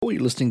What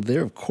you're listening to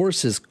there, of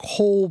course, is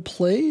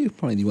Coldplay,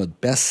 probably one of the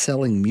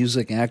best-selling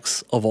music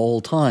acts of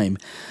all time.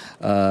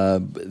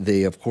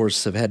 They, of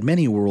course, have had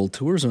many world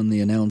tours, and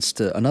they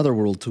announced another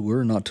world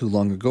tour not too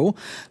long ago.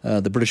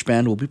 The British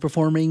band will be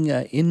performing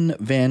in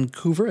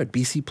Vancouver at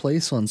BC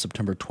Place on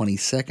September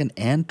 22nd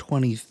and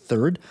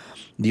 23rd,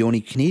 the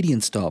only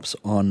Canadian stops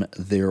on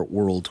their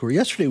world tour.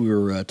 Yesterday we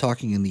were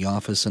talking in the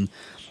office, and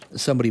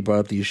somebody brought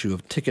up the issue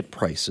of ticket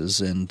prices,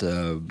 and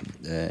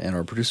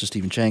our producer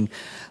Stephen Chang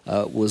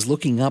was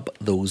looking up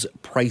those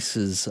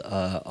prices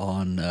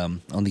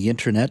on the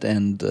internet,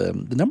 and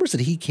the numbers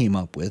that he came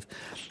up with.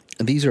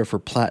 These are for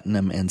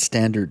platinum and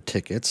standard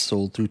tickets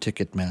sold through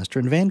Ticketmaster.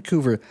 In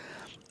Vancouver,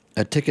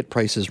 ticket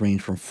prices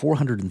range from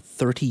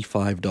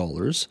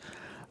 $435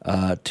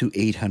 to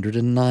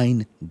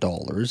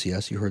 $809.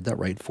 Yes, you heard that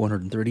right.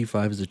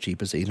 $435 is the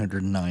cheapest,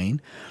 $809.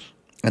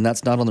 And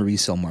that's not on the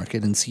resale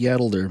market. In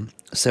Seattle, they're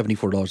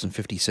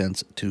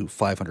 $74.50 to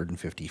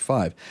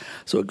 $555.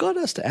 So it got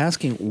us to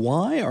asking,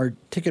 why are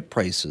ticket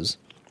prices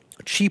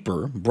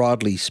cheaper,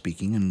 broadly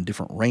speaking, in a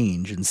different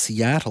range in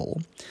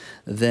Seattle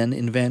than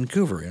in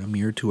Vancouver, in a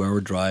mere 2-hour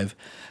drive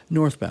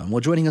northbound?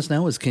 Well, joining us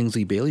now is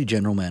Kingsley Bailey,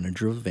 General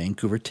Manager of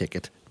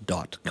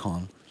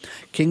VancouverTicket.com.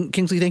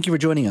 Kingsley, thank you for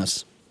joining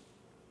us.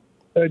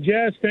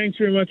 Jazz, thanks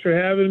very much for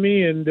having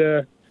me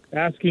and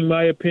asking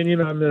my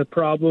opinion on the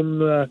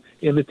problem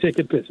in the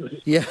ticket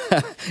business. Yeah,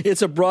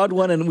 it's a broad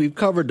one, and we've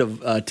covered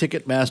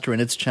Ticketmaster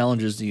and its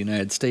challenges in the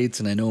United States,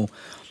 and I know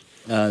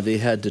they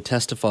had to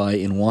testify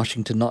in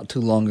Washington not too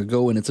long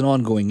ago, and it's an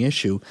ongoing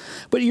issue.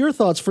 But your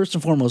thoughts, first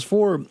and foremost,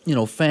 for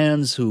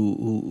fans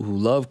who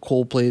love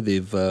Coldplay.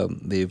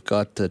 They've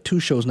got 2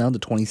 shows now, the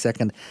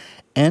 22nd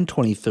and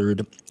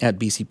 23rd at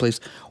BC Place.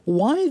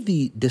 Why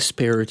the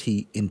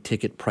disparity in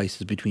ticket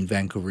prices between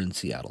Vancouver and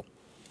Seattle?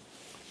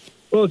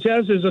 Well,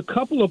 Jazz, there's a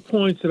couple of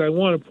points that I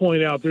want to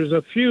point out. There's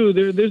a few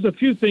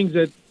things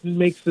that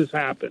makes this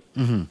happen.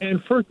 Mm-hmm.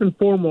 And first and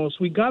foremost,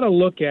 we got to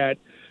look at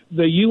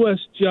the U.S.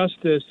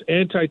 Justice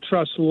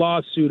antitrust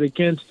lawsuit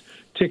against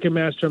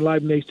Ticketmaster and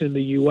Live Nation in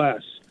the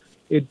U.S.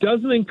 It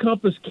doesn't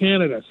encompass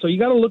Canada, so you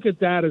got to look at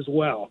that as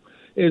well.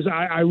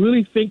 I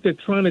really think they're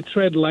trying to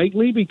tread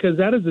lightly, because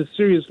that is a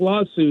serious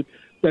lawsuit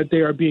that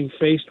they are being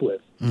faced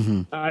with.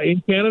 Mm-hmm.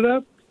 In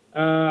Canada,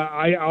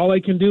 all I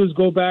can do is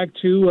go back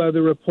to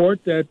the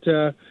report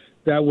that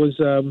was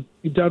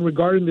done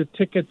regarding the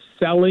ticket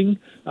selling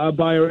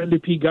by our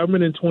NDP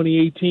government in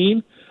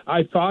 2018.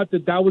 I thought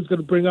that was going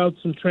to bring out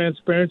some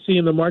transparency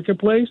in the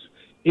marketplace.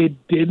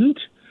 It didn't,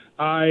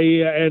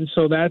 and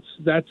so that's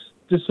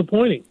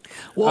disappointing.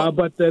 Well,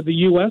 but the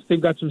U.S., they've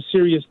got some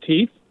serious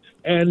teeth.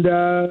 And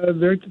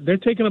they're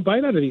taking a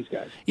bite out of these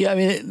guys. Yeah, I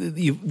mean,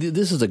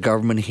 this is a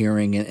government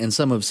hearing, and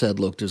some have said,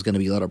 look, there's going to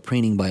be a lot of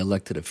preening by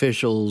elected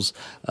officials.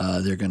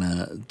 They're going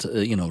to,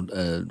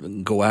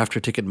 go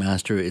after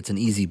Ticketmaster. It's an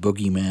easy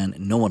boogeyman.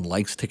 No one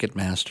likes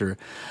Ticketmaster.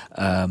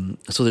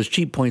 So there's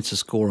cheap points to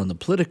score on the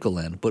political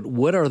end. But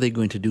what are they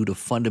going to do to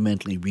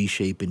fundamentally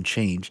reshape and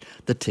change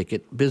the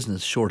ticket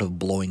business, short of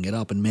blowing it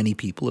up? And many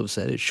people have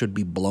said it should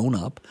be blown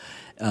up.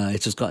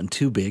 It's just gotten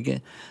too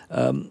big.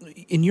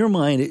 In your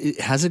mind,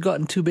 has it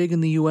gotten too big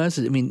in the U.S.?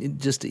 I mean,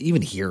 just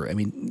even here, I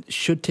mean,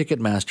 should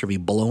Ticketmaster be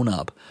blown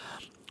up?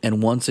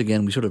 And once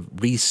again, we sort of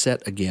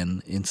reset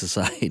again in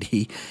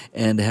society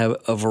and have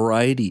a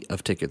variety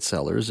of ticket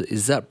sellers.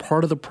 Is that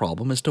part of the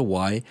problem as to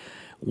why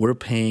we're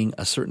paying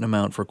a certain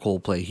amount for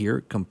Coldplay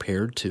here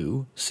compared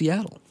to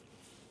Seattle?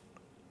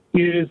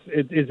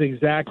 It is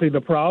exactly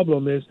the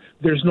problem. Is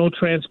there's no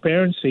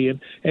transparency,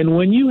 and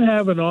when you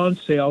have an on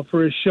sale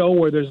for a show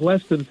where there's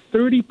less than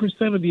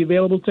 30% of the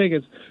available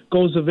tickets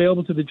goes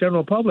available to the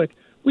general public,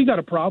 we got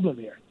a problem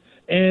here.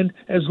 And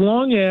as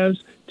long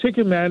as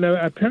Ticketmaster,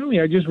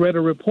 apparently I just read a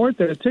report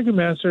that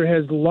Ticketmaster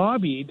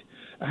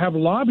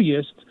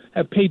lobbyists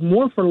have paid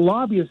more for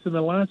lobbyists in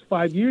the last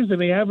 5 years than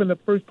they have in the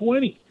first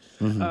 20.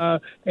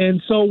 Mm-hmm.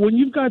 And so when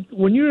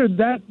you're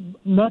that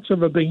much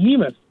of a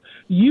behemoth,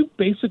 you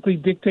basically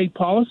dictate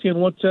policy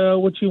and what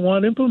you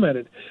want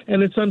implemented.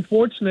 And it's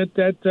unfortunate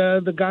that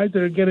the guys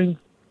that are getting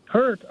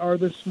hurt are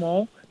the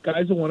small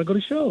guys that want to go to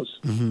shows.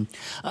 Mm-hmm.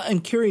 I'm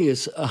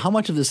curious, how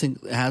much of this thing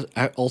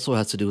also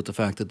has to do with the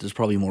fact that there's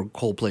probably more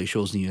Coldplay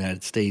shows in the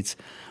United States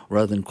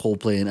rather than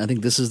Coldplay, and I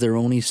think this is their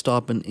only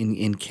stop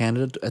in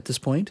Canada at this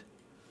point?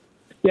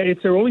 Yeah,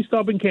 it's their only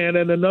stop in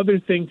Canada. And another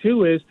thing,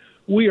 too, is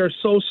we are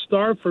so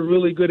starved for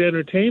really good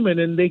entertainment,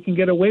 and they can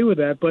get away with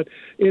that. But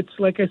it's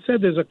like I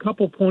said, there's a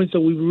couple points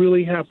that we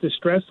really have to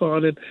stress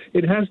on, and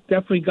it has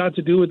definitely got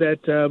to do with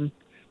that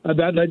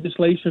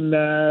legislation,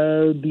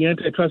 the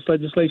antitrust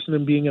legislation,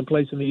 and being in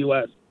place in the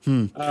U.S.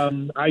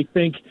 I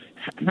think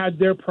had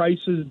their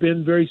prices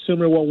been very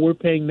similar to what we're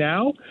paying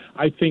now,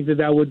 I think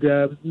that would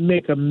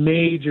make a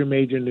major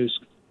news.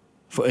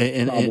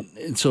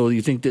 And so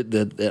you think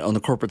that on the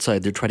corporate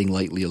side they're treading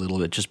lightly a little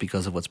bit just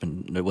because of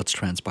what's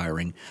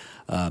transpiring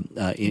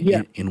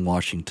in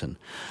Washington.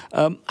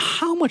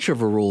 How much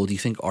of a role do you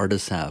think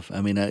artists have?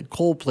 I mean,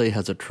 Coldplay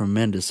has a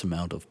tremendous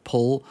amount of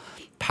pull,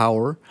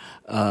 power.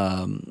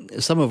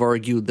 Some have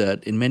argued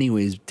that in many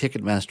ways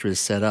Ticketmaster is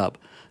set up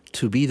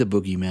to be the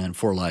boogeyman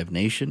for Live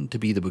Nation, to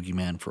be the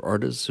boogeyman for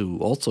artists who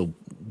also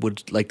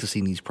would like to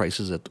see these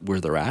prices at where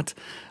they're at,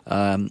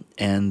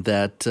 and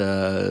that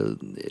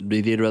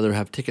they'd rather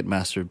have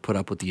Ticketmaster put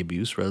up with the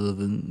abuse rather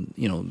than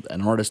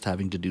an artist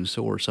having to do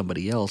so or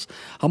somebody else.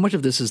 How much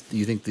of this is, do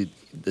you think,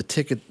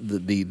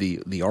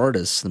 the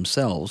artists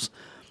themselves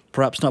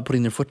perhaps not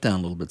putting their foot down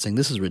a little bit, saying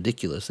this is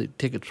ridiculous, the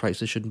ticket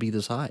prices shouldn't be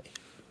this high?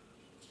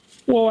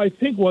 Well, I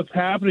think what's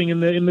happening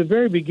in the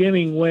very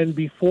beginning,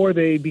 before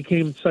they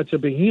became such a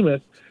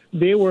behemoth,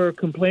 they were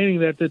complaining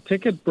that the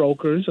ticket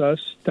brokers,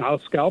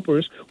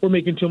 scalpers, were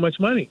making too much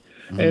money.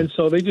 Mm-hmm. And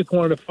so they just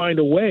wanted to find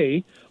a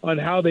way on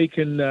how they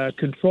can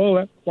control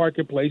that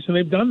marketplace, and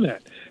they've done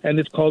that. And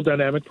it's called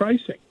dynamic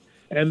pricing.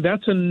 And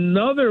that's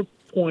another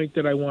point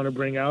that I want to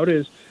bring out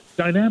is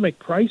dynamic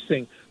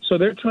pricing. So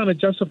they're trying to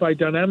justify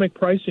dynamic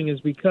pricing is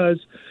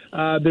because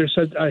there's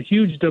a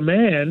huge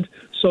demand,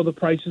 so the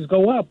prices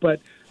go up. But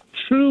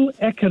true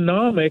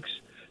economics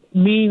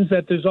means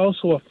that there's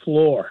also a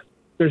floor.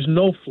 There's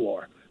no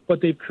floor.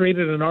 But they've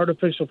created an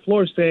artificial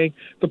floor saying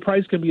the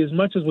price can be as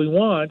much as we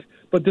want,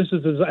 but this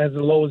is as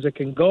low as it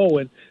can go,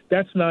 and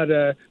that's not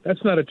a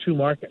true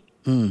market.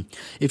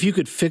 If you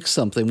could fix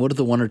something, what are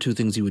the one or two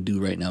things you would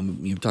do right now?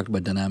 You've talked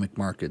about dynamic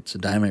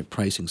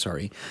pricing.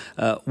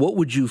 What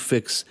would you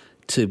fix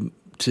to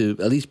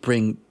at least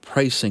bring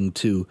pricing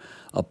to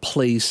a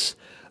place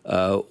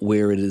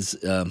where it is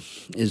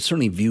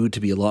certainly viewed to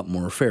be a lot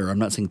more fair? I'm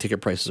not saying ticket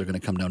prices are going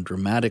to come down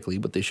dramatically,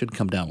 but they should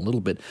come down a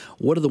little bit.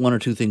 What are the one or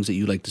two things that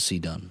you'd like to see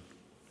done?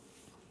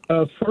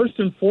 First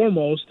and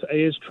foremost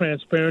is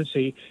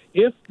transparency.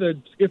 If the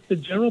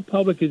general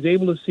public is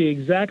able to see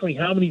exactly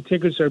how many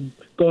tickets are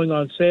going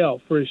on sale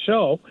for a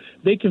show,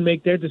 they can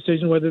make their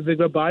decision whether they're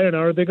going to buy it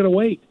or they're going to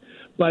wait.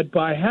 But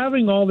by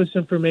having all this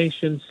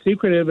information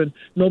secretive and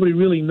nobody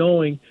really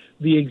knowing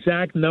the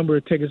exact number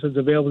of tickets that's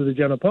available to the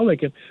general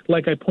public, and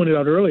like I pointed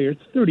out earlier,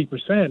 it's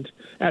 30%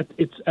 at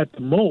the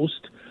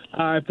most.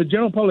 If the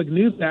general public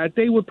knew that,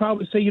 they would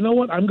probably say, you know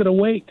what, I'm going to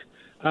wait.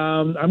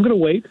 I'm going to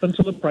wait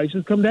until the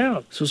prices come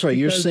down. So sorry,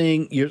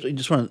 didn't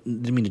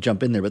mean to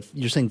jump in there, but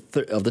you're saying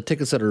of the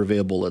tickets that are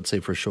available, let's say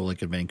for a show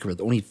like in Vancouver,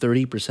 only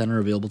 30% are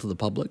available to the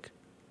public?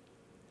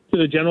 To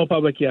the general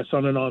public, yes,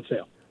 on an on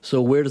sale.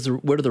 So where do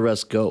the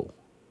rest go?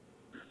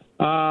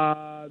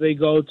 They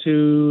go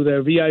to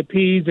their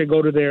VIPs. They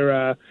go to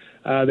their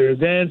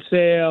event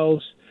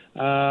sales.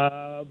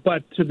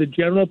 But to the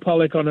general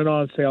public on an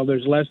on sale,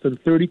 there's less than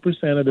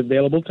 30% of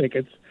available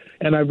tickets.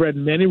 And I've read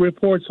many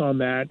reports on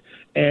that,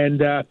 and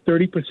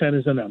 30%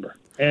 is the number.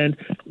 And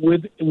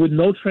with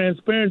no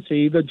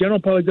transparency, the general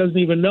public doesn't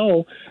even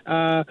know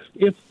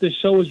if the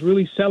show is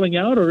really selling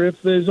out or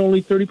if there's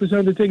only 30%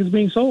 of the tickets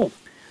being sold.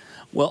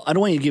 Well, I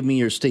don't want you to give me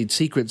your state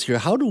secrets here.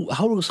 How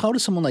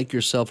does someone like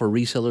yourself or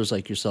resellers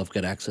like yourself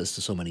get access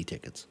to so many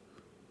tickets?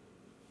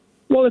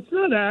 Well, it's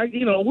not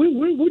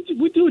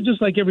we do it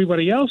just like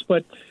everybody else.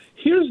 But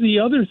here's the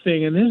other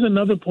thing, and here's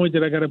another point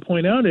that I got to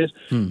point out is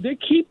they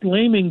keep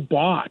blaming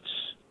bots.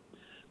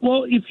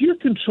 Well, if you're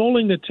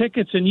controlling the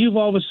tickets and you've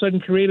all of a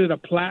sudden created a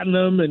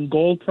platinum and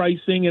gold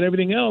pricing and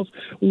everything else,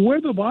 where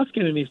are the bots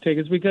getting these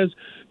tickets? Because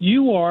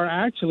you are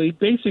actually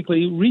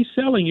basically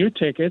reselling your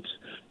tickets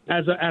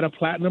at a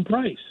platinum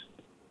price.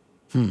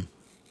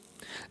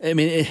 I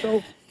mean,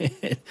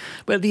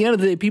 but at the end of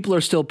the day, people are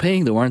still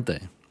paying, though, aren't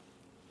they?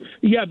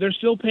 Yeah, they're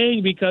still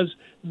paying because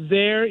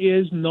there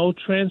is no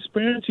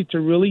transparency to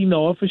really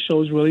know if a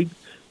show is really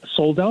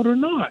sold out or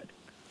not.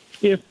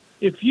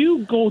 If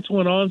you go to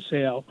an on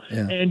sale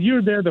and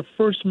you're there the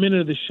first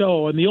minute of the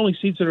show and the only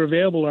seats that are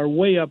available are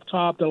way up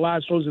top, the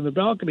last rows in the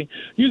balcony,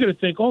 you're going to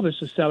think, oh, this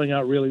is selling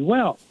out really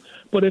well.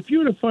 But if you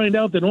were to find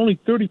out that only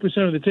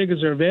 30% of the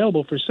tickets are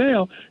available for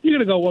sale, you're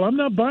going to go, well, I'm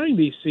not buying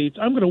these seats.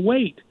 I'm going to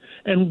wait.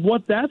 And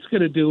what that's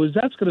going to do is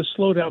that's going to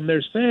slow down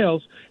their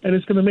sales, and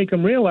it's going to make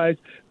them realize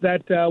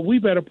that we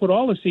better put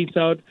all the seats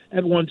out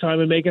at one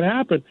time and make it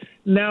happen.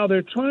 Now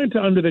they're trying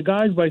to under the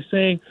guise by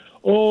saying,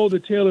 oh, the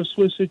Taylor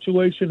Swift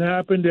situation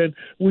happened, and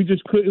we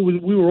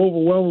were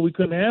overwhelmed and we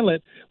couldn't handle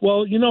it.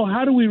 Well,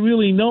 how do we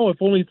really know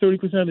if only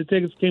 30% of the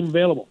tickets came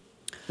available?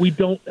 We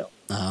don't know.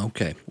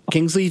 Okay.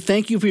 Kingsley,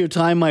 thank you for your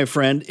time, my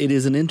friend. It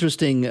is an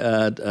interesting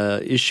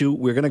issue.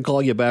 We're going to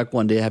call you back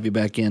one day, have you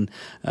back in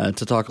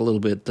to talk a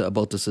little bit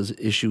about this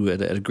issue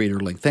at a greater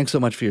length. Thanks so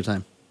much for your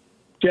time.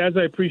 Jazz,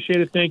 I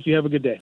appreciate it. Thank you. Have a good day.